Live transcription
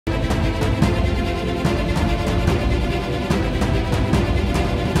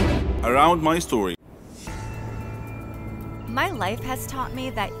around my story. My life has taught me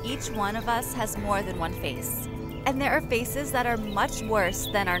that each one of us has more than one face. And there are faces that are much worse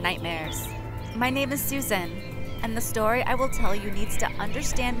than our nightmares. My name is Susan, and the story I will tell you needs to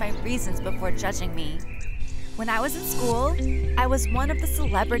understand my reasons before judging me. When I was in school, I was one of the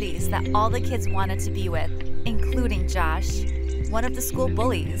celebrities that all the kids wanted to be with, including Josh, one of the school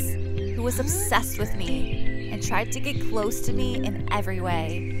bullies, who was obsessed with me and tried to get close to me in every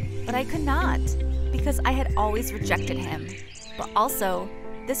way. But I could not, because I had always rejected him. But also,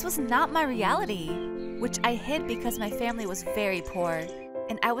 this was not my reality, which I hid because my family was very poor,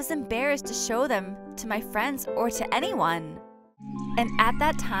 and I was embarrassed to show them to my friends or to anyone. And at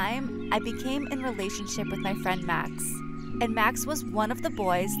that time, I became in relationship with my friend Max. And Max was one of the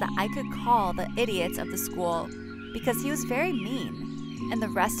boys that I could call the idiots of the school because he was very mean, and the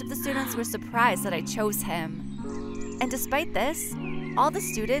rest of the students were surprised that I chose him. And despite this, all the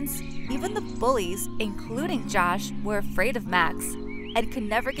students, even the bullies, including Josh, were afraid of Max and could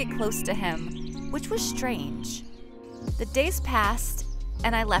never get close to him, which was strange. The days passed,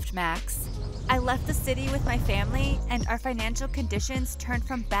 and I left Max. I left the city with my family, and our financial conditions turned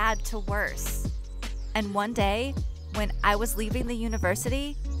from bad to worse. And one day, when I was leaving the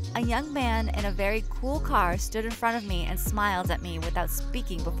university, a young man in a very cool car stood in front of me and smiled at me without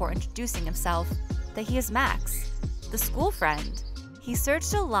speaking before introducing himself that he is Max, the school friend. He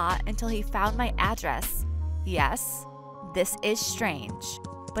searched a lot until he found my address. Yes, this is strange,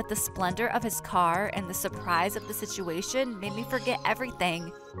 but the splendor of his car and the surprise of the situation made me forget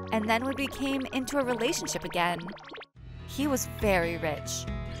everything, and then we became into a relationship again. He was very rich,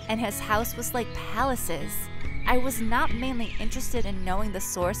 and his house was like palaces. I was not mainly interested in knowing the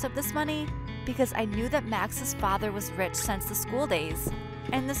source of this money because I knew that Max's father was rich since the school days,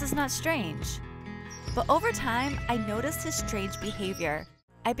 and this is not strange. But over time, I noticed his strange behavior.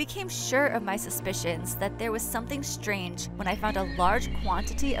 I became sure of my suspicions that there was something strange when I found a large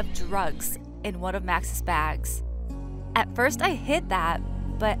quantity of drugs in one of Max's bags. At first I hid that,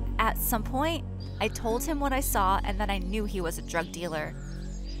 but at some point, I told him what I saw and that I knew he was a drug dealer.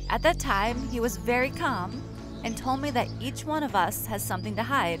 At that time, he was very calm and told me that each one of us has something to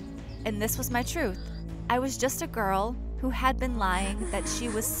hide, and this was my truth. I was just a girl who had been lying that she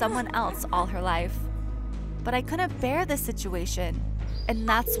was someone else all her life. But I couldn't bear this situation, and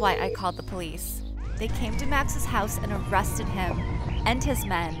that's why I called the police. They came to Max's house and arrested him and his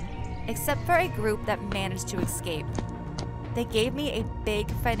men, except for a group that managed to escape. They gave me a big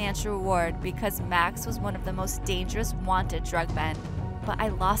financial reward because Max was one of the most dangerous wanted drug men, but I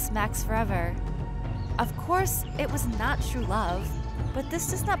lost Max forever. Of course, it was not true love, but this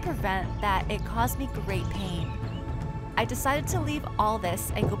does not prevent that it caused me great pain. I decided to leave all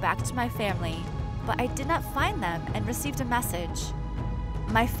this and go back to my family, but I did not find them and received a message.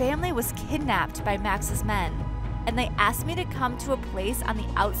 My family was kidnapped by Max's men, and they asked me to come to a place on the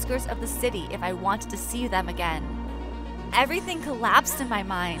outskirts of the city if I wanted to see them again. Everything collapsed in my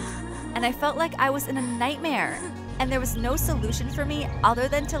mind, and I felt like I was in a nightmare, and there was no solution for me other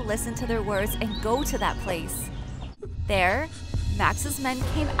than to listen to their words and go to that place. There, Max's men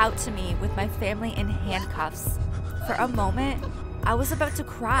came out to me with my family in handcuffs. For a moment, I was about to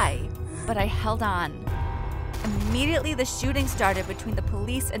cry, but I held on. Immediately, the shooting started between the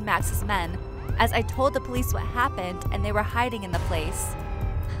police and Max's men as I told the police what happened and they were hiding in the place.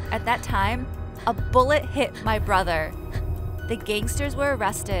 At that time, a bullet hit my brother. The gangsters were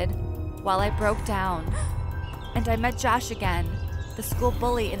arrested while I broke down. And I met Josh again, the school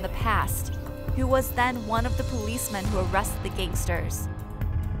bully in the past, who was then one of the policemen who arrested the gangsters.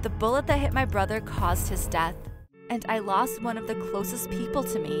 The bullet that hit my brother caused his death, and I lost one of the closest people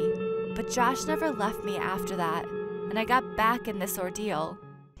to me. But Josh never left me after that, and I got back in this ordeal.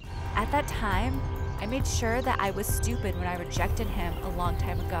 At that time, I made sure that I was stupid when I rejected him a long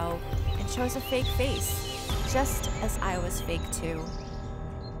time ago and chose a fake face, just as I was fake too.